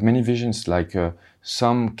Veja, you have many visions.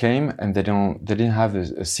 Some came and they didn't have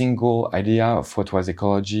a single idea of what was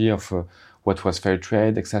ecology, of what was fair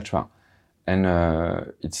trade, etc. And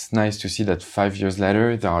it's nice to see that 5 years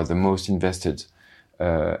later they are the most invested.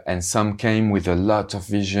 And some came with a lot of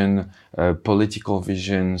vision, political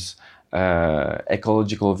visions,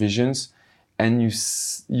 ecological visions, and you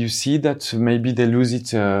see that maybe they lose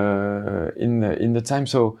it in the time.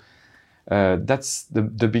 So that's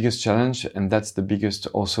the biggest challenge, and that's the biggest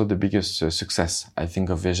success I think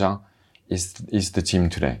of Veja is the team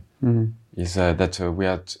today. Mm-hmm. Is that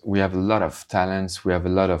we have a lot of talents, we have a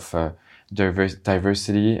lot of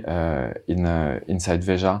diversity inside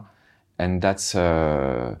Veja, and that's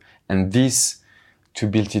and this to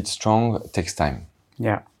build it strong takes time.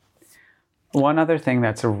 Yeah. One other thing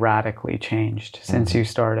that's radically changed since you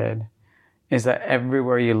started is that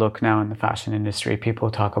everywhere you look now in the fashion industry,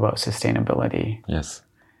 people talk about sustainability. Yes.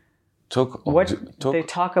 They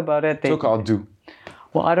talk about it. Talk or do.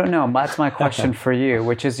 Well, I don't know. That's my question for you,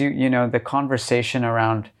 which is you know the conversation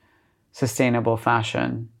around sustainable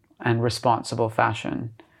fashion and responsible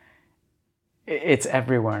fashion. It's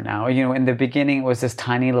everywhere now. You know, in the beginning, it was this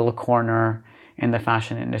tiny little corner in the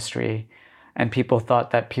fashion industry, and people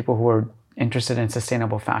thought that people who were interested in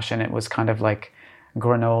sustainable fashion, it was kind of like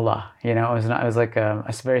granola. You know, it was like a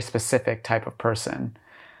very specific type of person.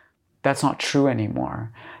 That's not true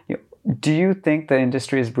anymore. Do you think the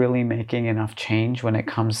industry is really making enough change when it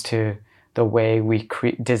comes to the way we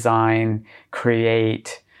design,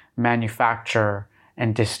 create, manufacture,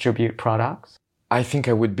 and distribute products? I think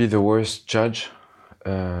I would be the worst judge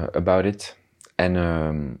about it.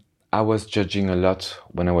 And I was judging a lot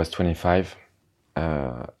when I was 25.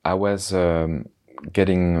 I was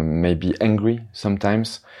getting maybe angry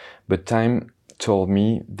sometimes, but time told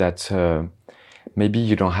me that maybe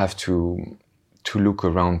you don't have to look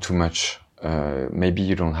around too much. Maybe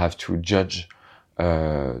you don't have to judge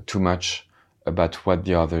too much about what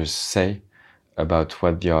the others say, about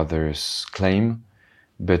what the others claim,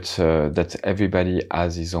 but that everybody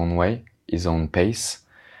has his own way, his own pace.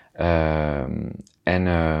 And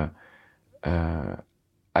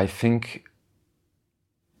I think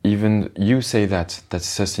even you say that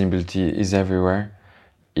sustainability is everywhere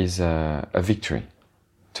is a victory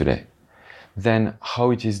today. Then how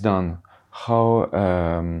it is done,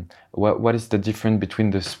 what is the difference between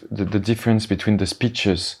the difference between the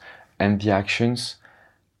speeches and the actions?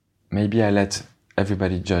 Maybe I let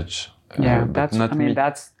everybody judge.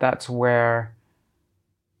 That's where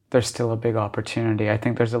there's still a big opportunity. I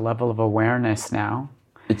think there's a level of awareness now.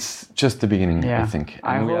 It's just the beginning, yeah. I think.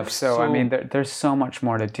 And I hope so. I mean, there's so much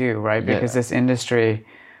more to do, right? Because this industry,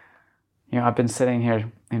 you know, I've been sitting here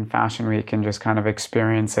in Fashion Week and just kind of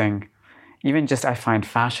experiencing, even just I find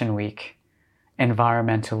Fashion Week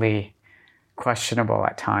environmentally questionable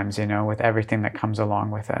at times, you know, with everything that comes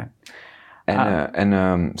along with it.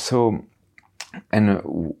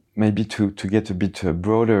 Maybe to get a bit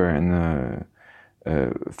broader, and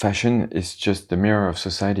fashion is just the mirror of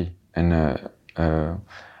society, and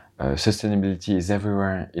sustainability is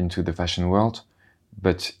everywhere into the fashion world,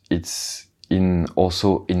 but it's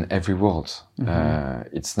also in every world.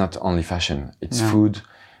 Mm-hmm. It's not only fashion, it's food,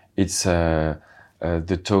 it's the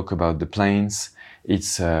talk about the planes,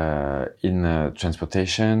 it's in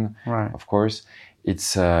transportation, right. Of course,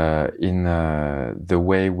 it's in the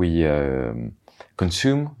way we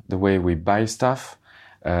consume, the way we buy stuff,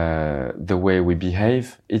 the way we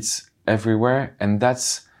behave. It's everywhere, and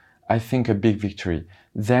that's, I think, a big victory.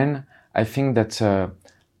 Then I think that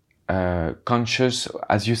conscious,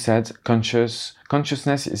 as you said,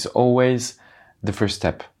 consciousness is always the first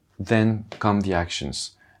step. Then come the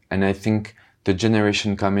actions, and I think the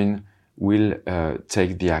generation coming will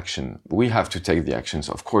take the action. We have to take the actions,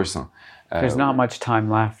 of course. There's not much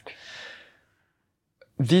time left.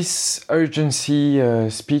 This urgency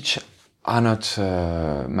speech are not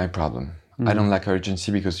my problem. I don't like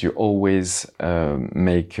urgency because you always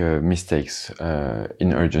make mistakes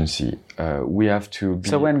in urgency. We have to be.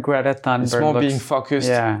 So when Greta Thunberg, it's more being focused.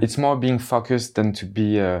 Yeah. It's more being focused than to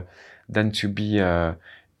be in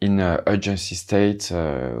an urgency state,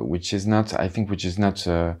 which is not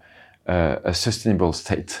a sustainable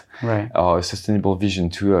state, right? Or a sustainable vision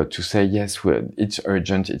to say yes, it's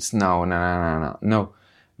urgent, it's now, no.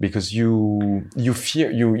 Because you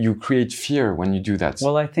create fear when you do that.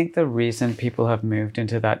 Well, I think the reason people have moved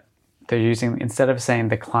into that, they're using, instead of saying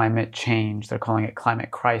the climate change, they're calling it climate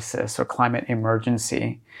crisis or climate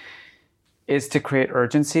emergency, is to create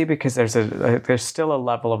urgency, because there's still a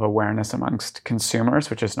level of awareness amongst consumers,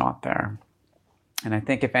 which is not there. And I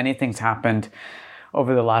think if anything's happened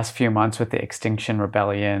over the last few months with the Extinction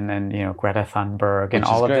Rebellion and, you know, Greta Thunberg and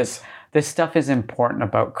all of this stuff is important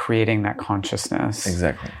about creating that consciousness.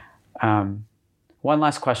 Exactly. One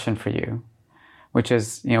last question for you, which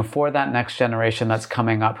is, you know, for that next generation that's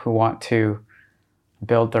coming up who want to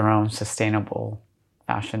build their own sustainable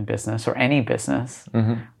fashion business or any business,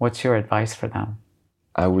 what's your advice for them?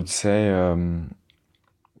 I would say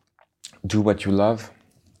do what you love.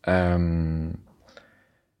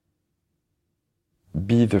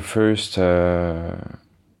 Be the first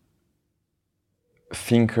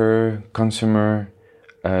thinker, consumer,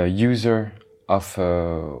 user of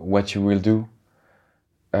what you will do.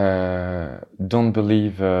 Don't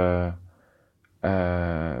believe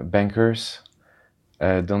bankers.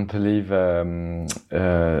 Don't believe.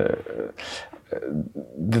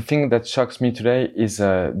 The thing that shocks me today is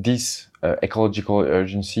this ecological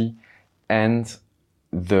urgency and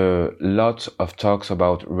the lot of talks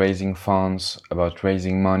about raising funds, about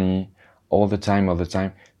raising money all the time.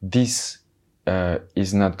 This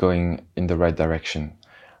is not going in the right direction.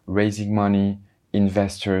 Raising money,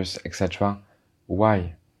 investors, etc.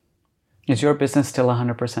 Why? Is your business still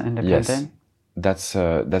 100% independent? Yes,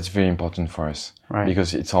 that's very important for us, right?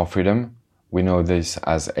 Because it's our freedom. We know this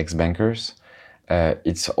as ex-bankers.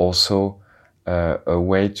 It's also a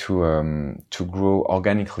way to grow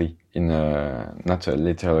organically in not a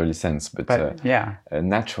literally sense, but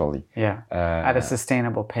naturally. Yeah, at a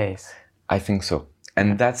sustainable pace. I think so.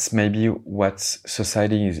 And that's maybe what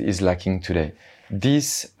society is lacking today.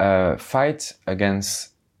 This fight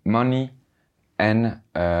against money and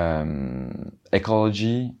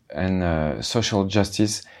ecology and social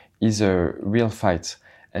justice is a real fight.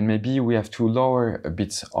 And maybe we have to lower a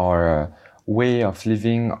bit our way of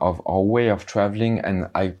living, of our way of traveling, and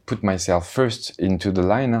I put myself first into the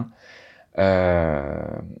line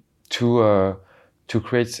to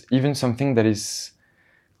create even something that is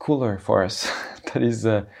cooler for us, that is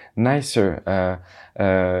nicer.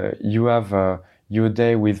 You have your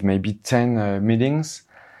day with maybe 10 meetings.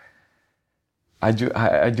 I do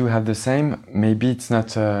have the same. Maybe it's not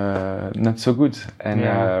so good. And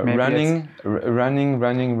running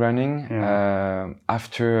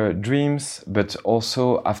after dreams, but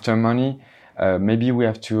also after money. Maybe we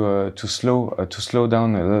have to slow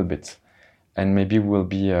down a little bit, and maybe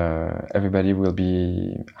everybody will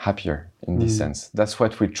be happier in this sense. That's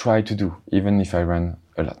what we try to do, even if I run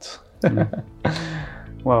a lot.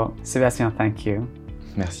 Well, Sébastien, thank you.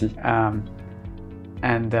 Merci.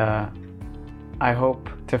 I hope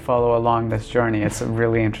to follow along this journey. It's a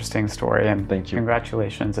really interesting story, and thank you.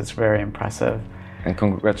 Congratulations. It's very impressive. And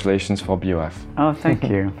congratulations for BOF. Oh, thank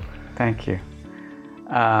you. Thank you.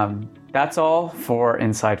 That's all for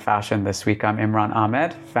Inside Fashion this week. I'm Imran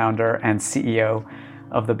Ahmed, founder and CEO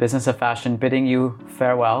of the Business of Fashion, bidding you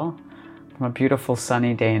farewell from a beautiful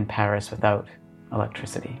sunny day in Paris without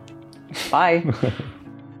electricity. Bye.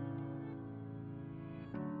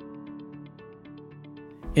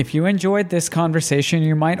 If you enjoyed this conversation,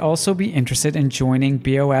 you might also be interested in joining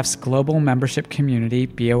BOF's global membership community,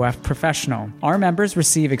 BOF Professional. Our members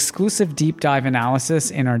receive exclusive deep dive analysis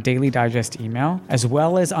in our daily digest email, as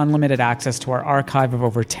well as unlimited access to our archive of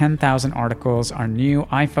over 10,000 articles, our new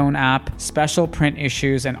iPhone app, special print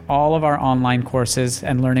issues, and all of our online courses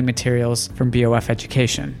and learning materials from BOF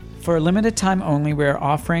Education. For a limited time only, we are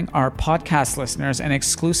offering our podcast listeners an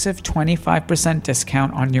exclusive 25%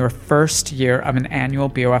 discount on your first year of an annual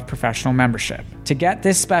BOF Professional membership. To get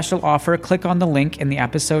this special offer, click on the link in the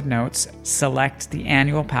episode notes, select the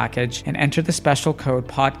annual package, and enter the special code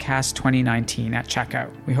PODCAST2019 at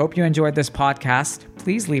checkout. We hope you enjoyed this podcast.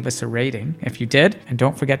 Please leave us a rating if you did, and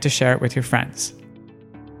don't forget to share it with your friends.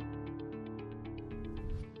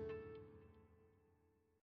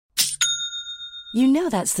 You know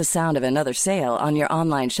that's the sound of another sale on your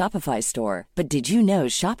online Shopify store. But did you know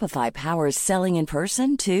Shopify powers selling in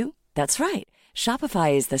person, too? That's right.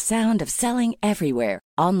 Shopify is the sound of selling everywhere.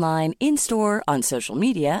 Online, in-store, on social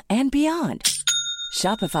media, and beyond.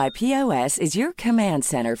 Shopify POS is your command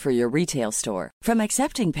center for your retail store. From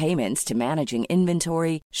accepting payments to managing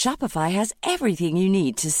inventory, Shopify has everything you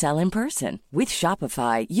need to sell in person. With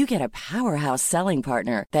Shopify, you get a powerhouse selling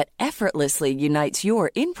partner that effortlessly unites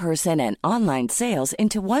your in-person and online sales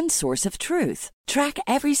into one source of truth. Track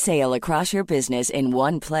every sale across your business in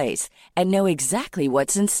one place and know exactly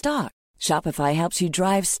what's in stock. Shopify helps you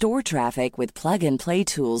drive store traffic with plug-and-play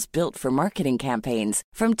tools built for marketing campaigns,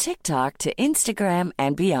 from TikTok to Instagram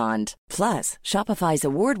and beyond. Plus, Shopify's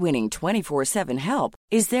award-winning 24/7 help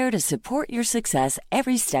is there to support your success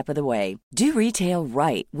every step of the way. Do retail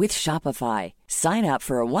right with Shopify. Sign up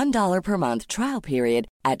for a $1 per month trial period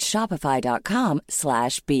at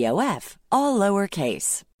shopify.com/BOF, all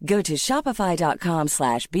lowercase. Go to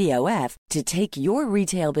shopify.com/BOF to take your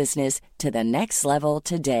retail business to the next level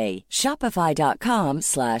today.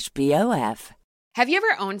 Shopify.com/BOF. Have you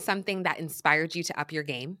ever owned something that inspired you to up your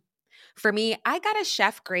game? For me, I got a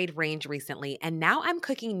chef-grade range recently, and now I'm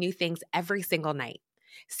cooking new things every single night.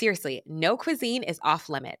 Seriously, no cuisine is off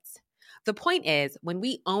limits. The point is, when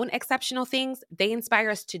we own exceptional things, they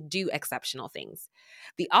inspire us to do exceptional things.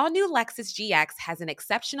 The all-new Lexus GX has an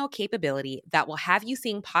exceptional capability that will have you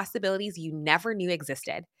seeing possibilities you never knew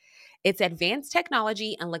existed. Its advanced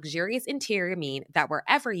technology and luxurious interior mean that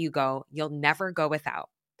wherever you go, you'll never go without.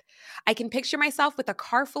 I can picture myself with a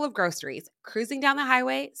car full of groceries, cruising down the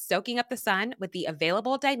highway, soaking up the sun with the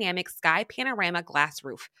available dynamic sky panorama glass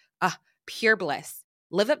roof. Pure bliss.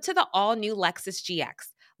 Live up to the all-new Lexus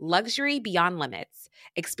GX. Luxury beyond limits.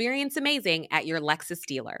 Experience amazing at your Lexus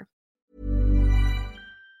dealer.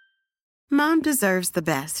 Mom deserves the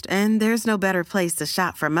best, and there's no better place to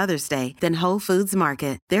shop for Mother's Day than Whole Foods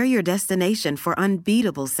Market. They're your destination for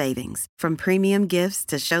unbeatable savings, from premium gifts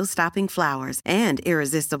to show-stopping flowers and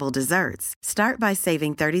irresistible desserts. Start by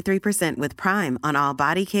saving 33% with Prime on all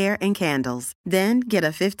body care and candles. Then get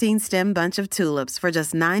a 15-stem bunch of tulips for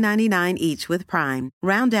just $9.99 each with Prime.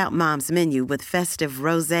 Round out Mom's menu with festive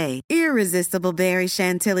rosé, irresistible berry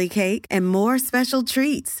chantilly cake, and more special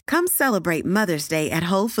treats. Come celebrate Mother's Day at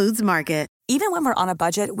Whole Foods Market. Even when we're on a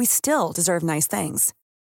budget, we still deserve nice things.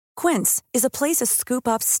 Quince is a place to scoop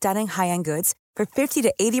up stunning high-end goods for 50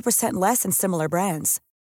 to 80% less than similar brands.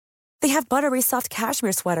 They have buttery soft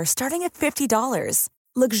cashmere sweaters starting at $50,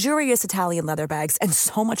 luxurious Italian leather bags, and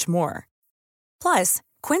so much more. Plus,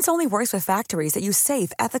 Quince only works with factories that use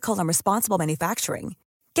safe, ethical, and responsible manufacturing.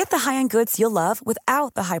 Get the high-end goods you'll love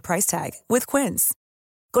without the high price tag with Quince.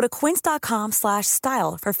 Go to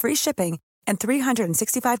quince.com/style for free shipping and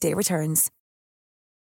 365-day returns.